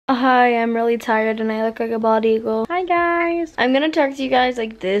Hi, I'm really tired and I look like a bald eagle. Hi guys. I'm gonna talk to you guys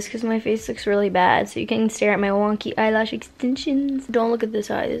like this because my face looks really bad, so you can stare at my wonky eyelash extensions. Don't look at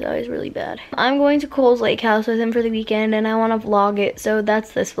this eye. This eye is really bad. I'm going to Cole's lake house with him for the weekend and I want to vlog it, so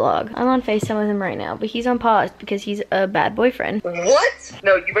that's this vlog. I'm on FaceTime with him right now, but he's on pause because he's a bad boyfriend. What?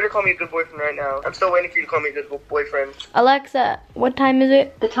 No, you better call me a good boyfriend right now. I'm still waiting for you to call me a good boyfriend. Alexa, what time is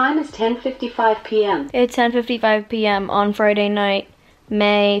it? The time is 10:55 p.m. It's 10:55 p.m. on Friday night,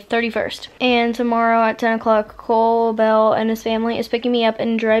 May 31st. And tomorrow at 10 o'clock, Cole Bell and his family is picking me up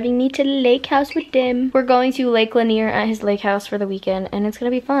and driving me to the lake house with them. We're going to Lake Lanier at his lake house for the weekend and it's gonna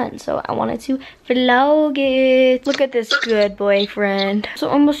be fun. So I wanted to vlog it. Look at this good boyfriend. So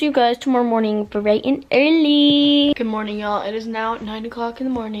I'm gonna see you guys tomorrow morning bright and early. Good morning, y'all. It is now 9 o'clock in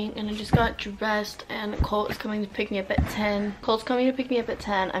the morning and I just got dressed and Cole is coming to pick me up at 10. Cole's coming to pick me up at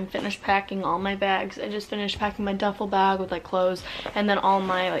 10. I'm finished packing all my bags. I just finished packing my duffel bag with like clothes and then all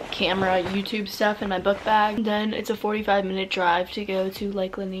my like camera YouTube stuff in my book bag. And then it's a 45-minute drive to go to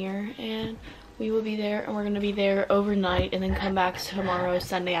Lake Lanier and we will be there and we're gonna be there overnight and then come back tomorrow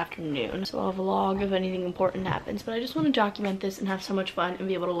Sunday afternoon. So I'll vlog if anything important happens, but I just want to document this and have so much fun and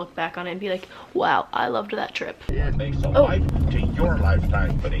be able to look back on it and be like, wow, I loved that trip. It makes a life to your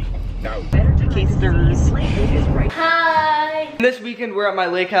lifetime, buddy. Now, Hi! This weekend we're at my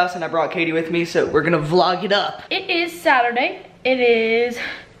lake house and I brought Katie with me, so we're gonna vlog it up. It is Saturday. It is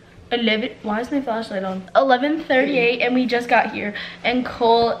 11, why is my flashlight on? 11:38 and we just got here and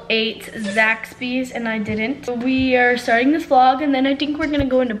Cole ate Zaxby's and I didn't. We are starting this vlog and then I think we're gonna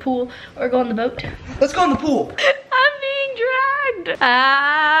go in the pool or go on the boat. Let's go in the pool. I'm being dragged.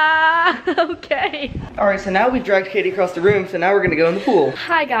 Ah, okay. All right, so now we've dragged Katie across the room, so now we're gonna go in the pool.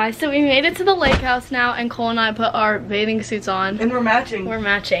 Hi guys, so we made it to the lake house now and Cole and I put our bathing suits on. And we're matching. We're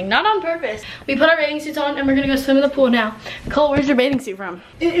matching, not on purpose. We put our bathing suits on and we're gonna go swim in the pool now. Cole, where's your bathing suit from?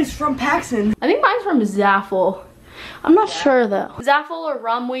 It is from Paxson. I think mine's from Zaffle. I'm not sure though. Zaffle or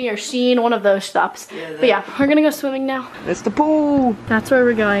Rumwee or Sheen, one of those stops. Yeah, but yeah, we're gonna go swimming now. It's the pool. That's where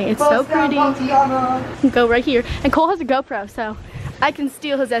we're going. It's so pretty. Go right here. And Cole has a GoPro, so I can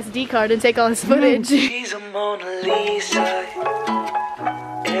steal his SD card and take all his footage. She's a Mona Lisa.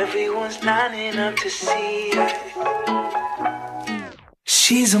 Everyone's lining up to see her.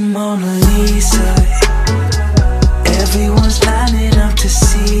 She's a Mona Lisa. Everyone's lining up to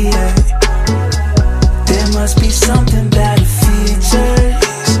see her. There must be something about her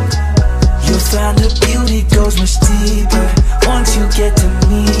features. You'll find her beauty goes much deeper once you get to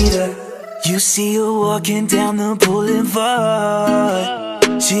meet her. You see her walking down the boulevard.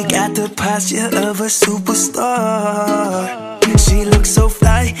 She got the posture of a superstar. She looks so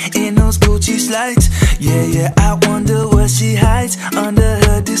fly in those Gucci slides. Yeah, yeah, I wonder what she hides under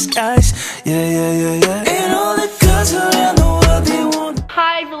her disguise. Yeah, yeah, yeah, yeah. And all the girls around the world, they want.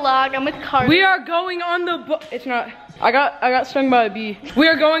 Hi vlog, I'm with Carter. We are going on the boat. It's not. I got stung by a bee. We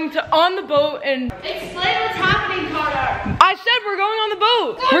are going on the boat and. Explain what's happening, Carter. I said we're going on the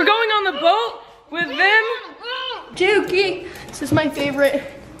boat. We're going on the boat with them. Dookie. This is my favorite.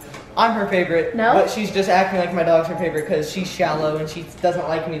 I'm her favorite. No? But she's just acting like my dog's her favorite because she's shallow and she doesn't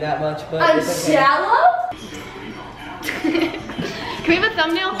like me that much. But I'm it's okay. shallow? Can we have a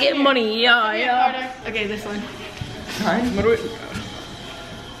thumbnail? Get money, yeah, yeah. Carter. Okay, this one. Fine. What do we...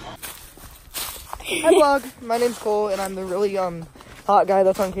 Hi vlog, my name's Cole and I'm the really hot guy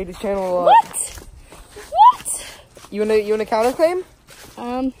that's on Katie's channel a lot. What? What? You want a counterclaim?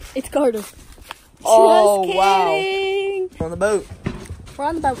 It's Carter. Oh, Just wow. kidding. We're on the boat. We're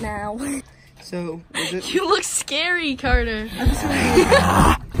on the boat now. So, is it? You look scary, Carter.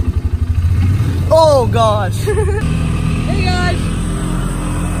 Oh gosh. Hey guys.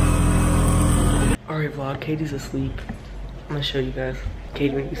 Alright vlog, Katie's asleep. I'm gonna show you guys.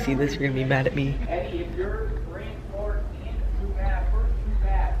 Katie, when you see this, you're gonna be mad at me.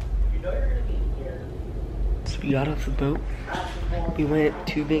 So we got off the boat. We went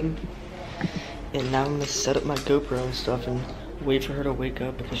tubing. And now I'm gonna set up my GoPro and stuff and wait for her to wake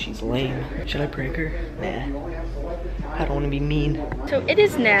up because she's lame. Should I prank her? Nah. I don't want to be mean. So it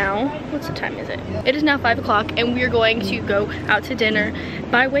is now, what's the time is it? It is now 5 o'clock and we are going to go out to dinner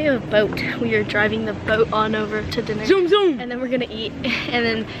by way of boat. We are driving the boat on over to dinner. Zoom, zoom. And then we're gonna eat and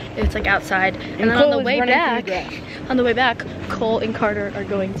then it's like outside. And then Cole on the way back, Cole and Carter are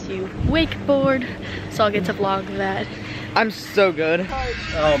going to wakeboard. So I'll get to vlog that. I'm so good.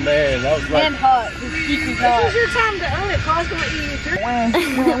 oh man, that was like. And hot. This This is your time to own it. Pause to let you drink.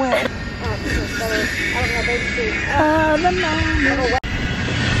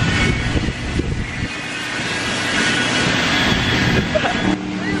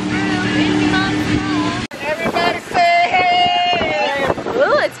 Everybody say hey!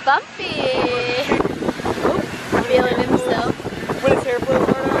 Ooh, it's bumpy. Oh, I'm feeling himself. When his hair flows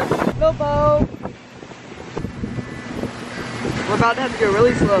hard on. Lobo. We're about to have to go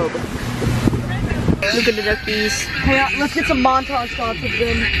really slow. Look at the duckies. Hey, let's get some montage shots of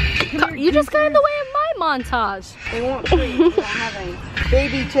them. You just got in the way of my montage. They won't wait. We don't have any.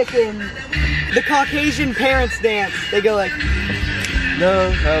 Baby chicken. The Caucasian parents dance. They go like,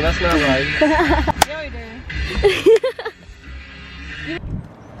 no, that's not right.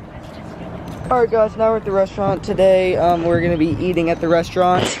 Alright guys, now we're at the restaurant. Today we're gonna be eating at the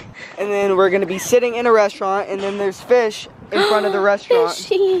restaurant. And then we're gonna be sitting in a restaurant, and then there's fish in front of the restaurant.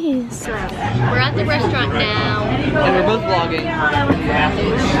 Fishies. We're at the restaurant now. And we're both vlogging.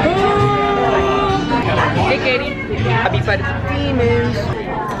 Hey Katie. Happy fighting demons.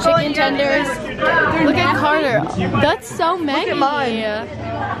 Chicken tenders. Look at Carter. That's so many. Look at mine.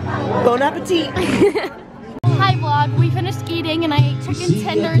 Bon appetit. Hi vlog. We finished eating and I ate chicken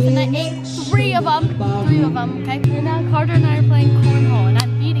tenders and I ate three of them, okay? And now Carter and I are playing cornhole and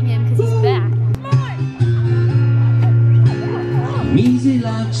I'm beating him because he's back. Easy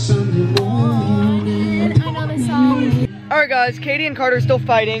like Sunday morning. I know this song. Alright guys, Katie and Carter are still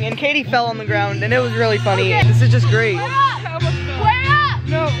fighting, and Katie fell on the ground, and it was really funny. Okay. This is just great. Square up!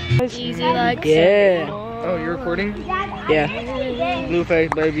 No. Easy like Yeah. Oh, you're recording? Yeah.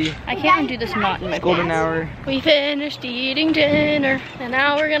 Blueface, baby. I can't undo this knot in my Golden pants. hour. We finished eating dinner, and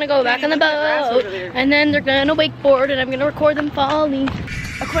now we're gonna go back on the boat, and then they're gonna wakeboard, and I'm gonna record them falling.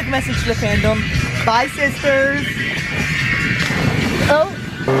 A quick message to the fandom. Bye, sisters. Oh.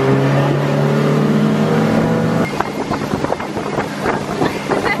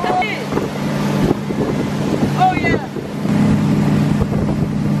 Oh, yeah.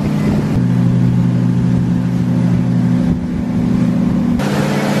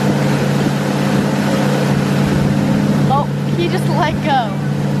 Oh, he just let go.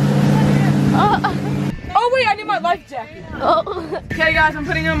 Oh, wait, I need my life jacket. Oh. Okay, guys, I'm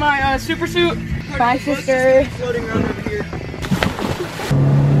putting on my super suit. Bye, sister. Floating around over here.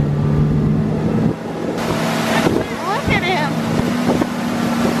 Look at him.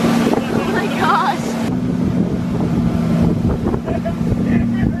 Oh my gosh.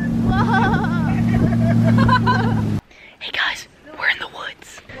 Whoa. Hey, guys, we're in the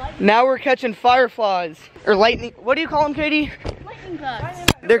woods. Now we're catching fireflies. Or lightning. What do you call them, Katie? Lightning bugs.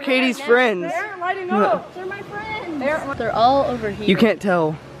 They're Katie's friends. They're lighting up. They're my friends. They're all over here. You can't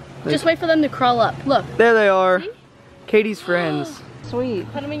tell. Just wait for them to crawl up. Look. There they are. See? Katie's friends. Sweet.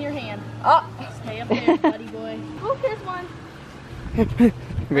 Put them in your hand. Oh. Stay up there, buddy boy. Oh, here's one. I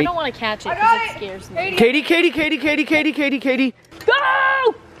don't want to catch it because it scares me. Katie.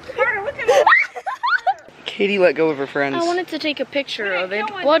 Go! Carter, look at it. Katie let go of her friends. I wanted to take a picture of it,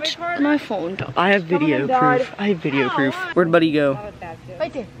 but my phone died. I have video proof. Where'd Buddy go?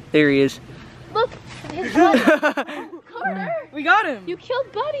 Right there. There he is. Look, his brother. Carter, We got him. you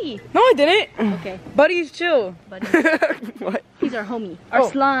killed Buddy. No, I didn't. Okay, Buddy's chill. Buddy. What? He's our homie, our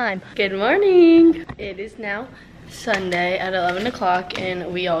slime. Good morning. It is now Sunday at 11 o'clock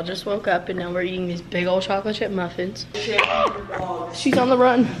and we all just woke up and now we're eating these big old chocolate chip muffins. She's on the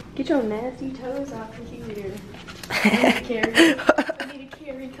run. Get your nasty toes off of here. I need to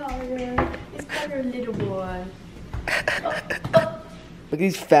carry Carter. It's Carter, a little boy. Look at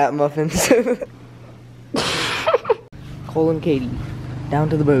these fat muffins. Cole and Katie, down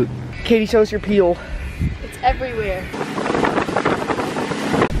to the boat. Katie, show us your peel. It's everywhere.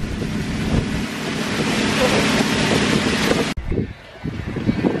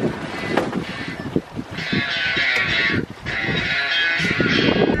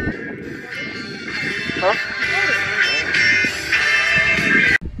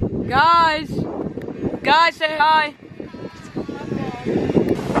 Guys, say hi.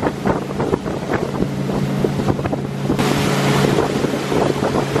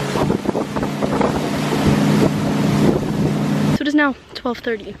 So it is now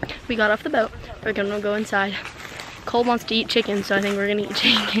 12:30. We got off the boat. We're gonna go inside. Cole wants to eat chicken, so I think we're gonna eat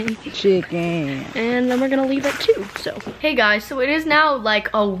chicken. Chicken. And then we're gonna leave at 2, so. Hey guys, so it is now like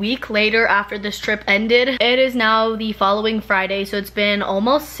a week later after this trip ended. It is now the following Friday, so it's been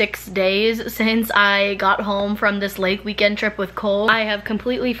almost 6 days since I got home from this lake weekend trip with Cole. I have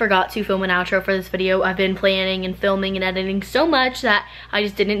completely forgot to film an outro for this video. I've been planning and filming and editing so much that I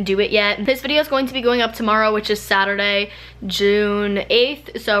just didn't do it yet. This video is going to be going up tomorrow, which is Saturday, June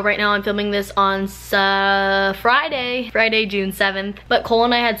 8th. So right now I'm filming this on Friday. Friday, June 7th. But Cole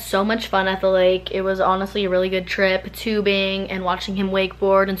and I had so much fun at the lake. It was honestly a really good trip. Tubing and watching him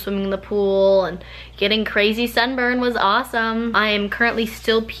wakeboard and swimming in the pool and getting crazy sunburn was awesome. I am currently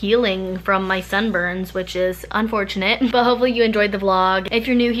still peeling from my sunburns, which is unfortunate, but hopefully you enjoyed the vlog. If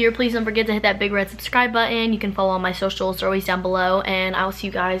you're new here, please don't forget to hit that big red subscribe button. You can follow all my socials, they're always down below, and I will see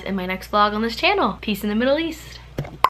you guys in my next vlog on this channel. Peace in the Middle East.